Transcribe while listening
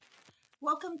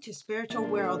Welcome to Spiritual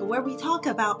World, where we talk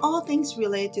about all things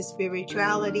related to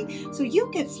spirituality so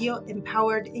you can feel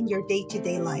empowered in your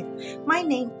day-to-day life. My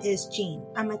name is Jean.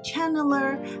 I'm a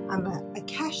channeler, I'm an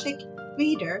Akashic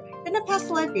reader, and a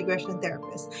past life regression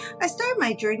therapist. I started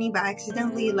my journey by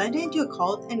accidentally landing into a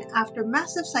cult, and after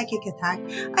massive psychic attack,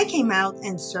 I came out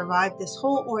and survived this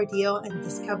whole ordeal and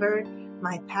discovered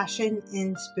my passion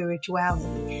in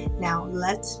spirituality. Now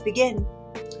let's begin.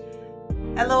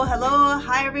 Hello.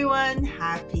 Hi, everyone.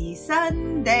 Happy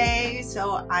Sunday.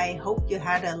 So I hope you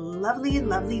had a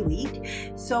lovely week.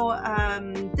 So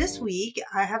this week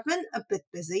I have been a bit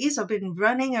busy. So I've been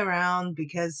running around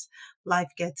because life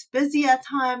gets busy at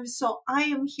times. So I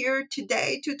am here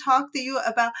today to talk to you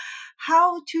about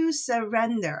how to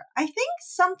surrender. I think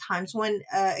sometimes when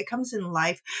it comes in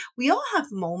life, we all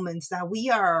have moments that we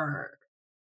are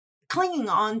clinging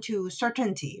on to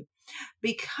certainty.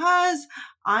 Because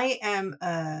I am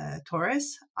a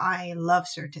Taurus, I love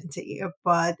certainty,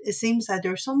 but it seems that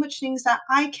there's so much things that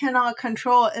I cannot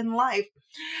control in life.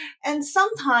 And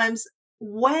sometimes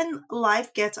when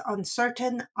life gets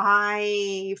uncertain,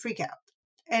 I freak out.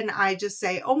 And I just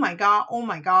say, oh my God.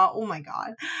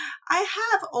 I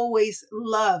have always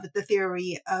loved the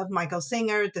theory of Michael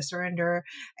Singer, the surrender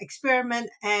experiment,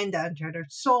 and the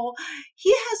untethered soul.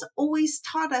 He has always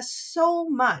taught us so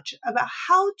much about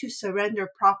how to surrender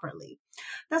properly.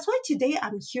 That's why today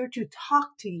I'm here to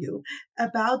talk to you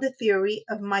about the theory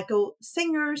of Michael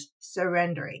Singer's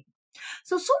surrendering.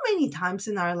 So many times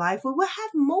in our life, we will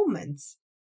have moments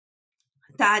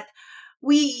that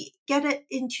we get it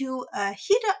into a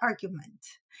heated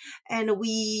argument and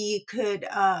we could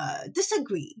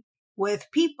disagree with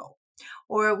people,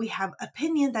 or we have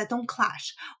opinions that don't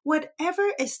clash. Whatever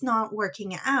is not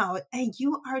working out and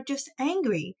you are just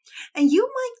angry, and you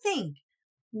might think,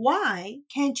 why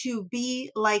can't you be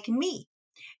like me?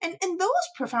 And in those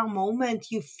profound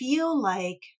moments, you feel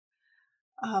like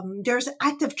there's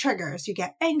active triggers. You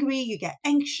get angry, you get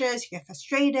anxious, you get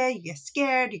frustrated, you get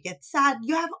scared, you get sad.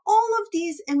 You have all of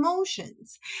these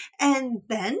emotions. And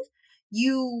then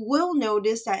you will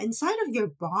notice that inside of your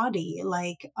body,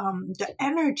 the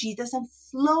energy doesn't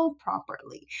flow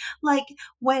properly. Like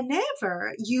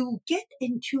whenever you get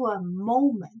into a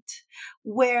moment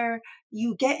where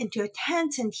you get into a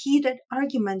tense and heated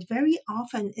argument, very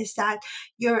often is that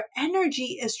your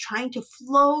energy is trying to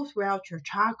flow throughout your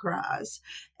chakras.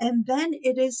 And then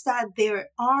it is that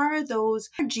there are those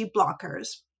energy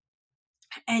blockers,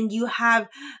 and you have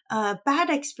a bad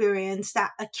experience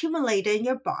that accumulated in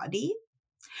your body.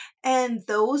 And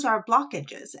those are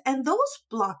blockages. And those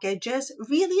blockages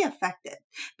really affect it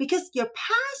because your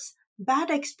past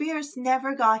bad experience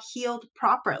never got healed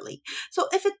properly. So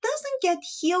if it doesn't get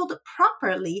healed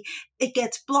properly, it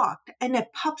gets blocked and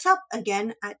it pops up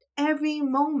again at every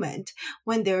moment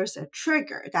when there's a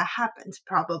trigger that happens.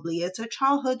 Probably it's a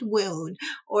childhood wound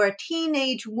or a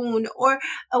teenage wound or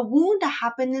a wound that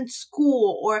happened in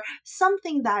school or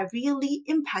something that really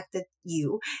impacted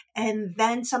you. And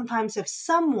then sometimes if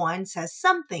someone says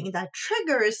something that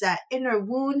triggers that inner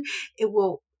wound, it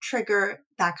will trigger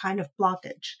that kind of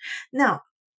blockage. Now,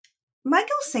 Michael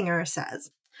Singer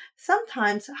says,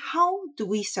 sometimes how do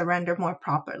we surrender more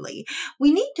properly?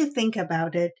 We need to think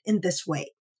about it in this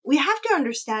way. We have to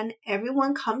understand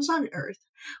everyone comes on earth.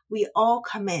 We all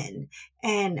come in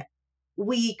and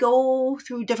we go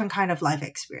through different kind of life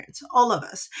experience, all of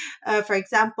us. For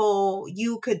example,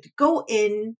 you could go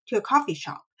in to a coffee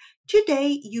shop.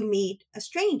 Today, you meet a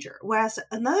stranger, whereas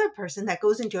another person that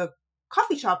goes into a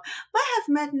coffee shop might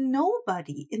have met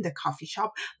nobody in the coffee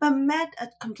shop, but met a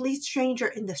complete stranger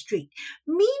in the street,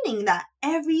 meaning that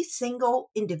every single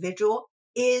individual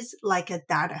is like a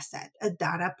data set, a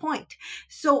data point.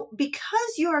 So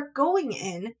because you're going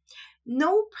in,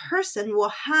 no person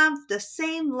will have the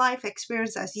same life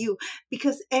experience as you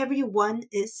because everyone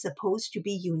is supposed to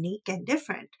be unique and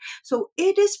different. So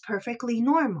it is perfectly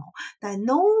normal that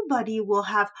nobody will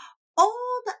have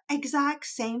all the exact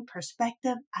same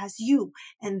perspective as you.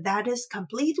 And that is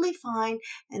completely fine.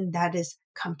 And that is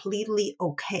completely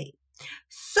okay.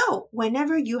 So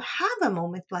whenever you have a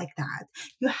moment like that,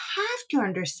 you have to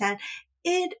understand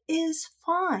it is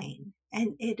fine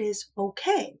and it is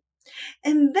okay.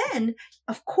 And then,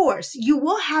 of course, you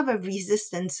will have a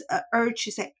resistance, a urge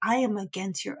to say, I am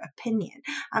against your opinion.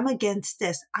 I'm against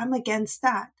this. I'm against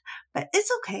that. But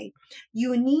it's okay.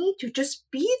 You need to just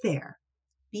be there.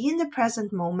 Be in the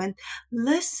present moment.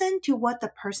 Listen to what the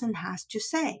person has to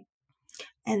say.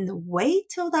 And wait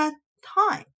till that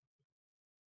time.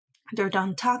 they're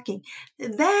done talking,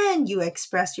 then you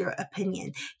express your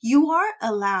opinion. You are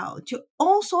allowed to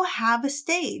also have a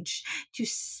stage to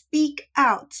speak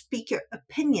out, speak your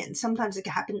opinion. Sometimes it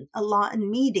can happen a lot in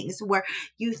meetings where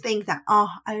you think that,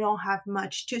 I don't have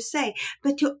much to say,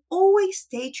 but to always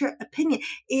state your opinion.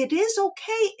 It is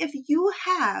okay if you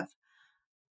have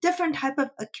different type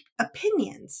of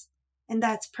opinions, and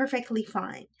that's perfectly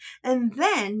fine. And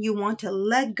then you want to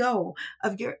let go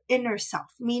of your inner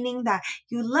self, meaning that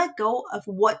you let go of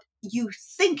what you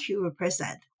think you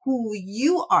represent, who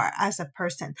you are as a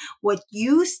person, what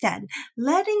you stand,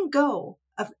 letting go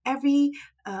of every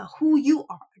who you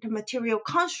are, the material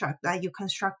construct that you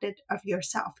constructed of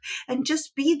yourself, and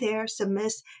just be there,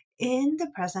 submit in the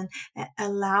present, and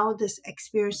allow this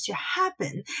experience to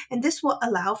happen. And this will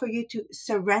allow for you to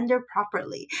surrender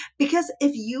properly. Because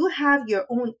if you have your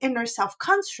own inner self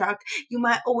construct, you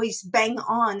might always bang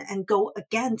on and go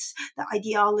against the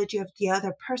ideology of the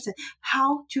other person.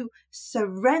 How to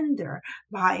surrender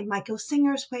by Michael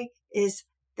Singer's way is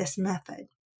this method.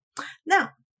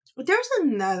 Now, there's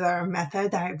another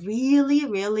method that I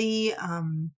really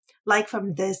like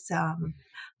from this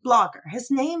blogger. His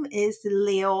name is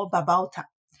Leo Babauta.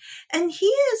 And he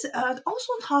is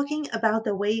also talking about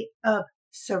the way of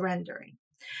surrendering.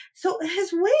 So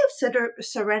his way of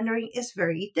surrendering is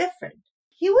very different.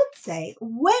 He would say,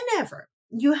 whenever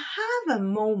you have a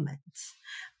moment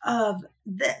of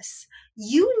this,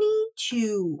 you need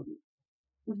to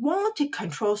want to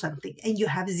control something and you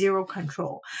have zero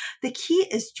control. The key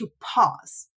is to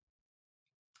pause.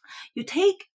 You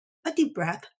take a deep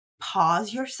breath,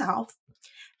 pause yourself,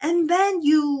 and then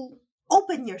you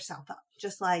open yourself up,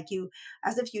 just like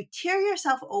as if you tear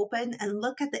yourself open and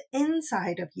look at the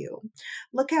inside of you.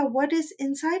 Look at what is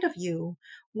inside of you.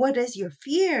 What is your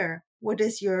fear?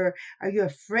 Are you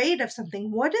afraid of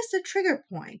something? What is the trigger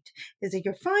point? Is it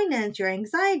your finance, your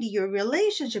anxiety, your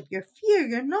relationship, your fear,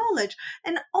 your knowledge,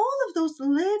 and all of those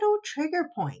little trigger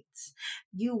points?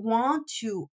 You want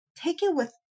to take it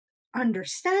with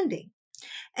understanding.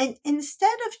 And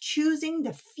instead of choosing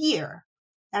the fear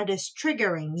that is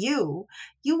triggering you,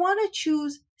 you want to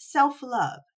choose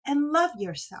self-love and love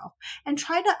yourself and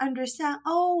try to understand,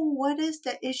 what is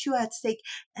the issue at stake,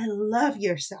 and love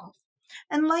yourself.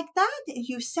 And like that,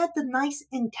 you set the nice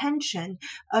intention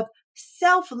of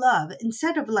self-love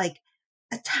instead of like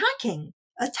attacking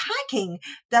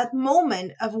that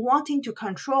moment of wanting to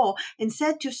control,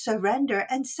 instead to surrender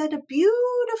and set a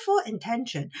beautiful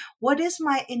intention. What is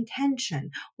my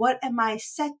intention? What am I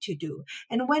set to do?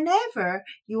 And whenever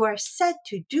you are set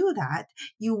to do that,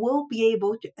 you will be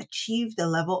able to achieve the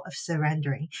level of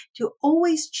surrendering, to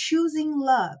always choosing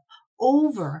love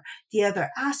over the other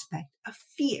aspect of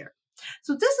fear.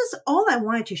 So this is all I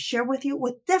wanted to share with you,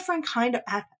 with different kind of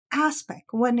aspect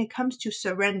when it comes to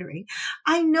surrendering.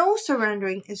 I know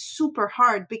surrendering is super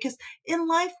hard because in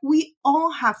life we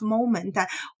all have moments that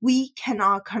we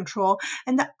cannot control,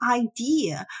 and the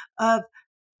idea of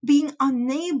being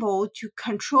unable to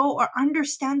control or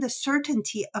understand the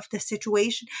certainty of the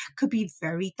situation could be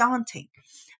very daunting.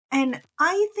 And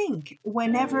I think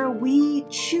whenever we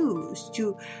choose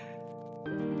to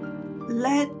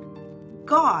let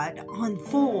God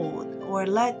unfold or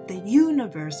let the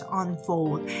universe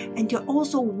unfold, and to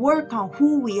also work on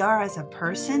who we are as a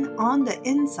person on the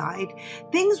inside,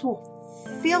 things will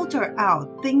filter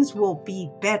out, things will be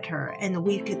better, and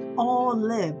we could all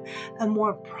live a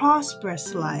more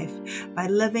prosperous life by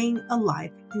living a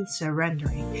life in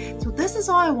surrendering. So this is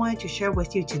all I wanted to share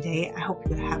with you today. I hope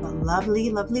you have a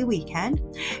lovely weekend,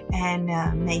 and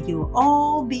may you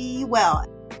all be well.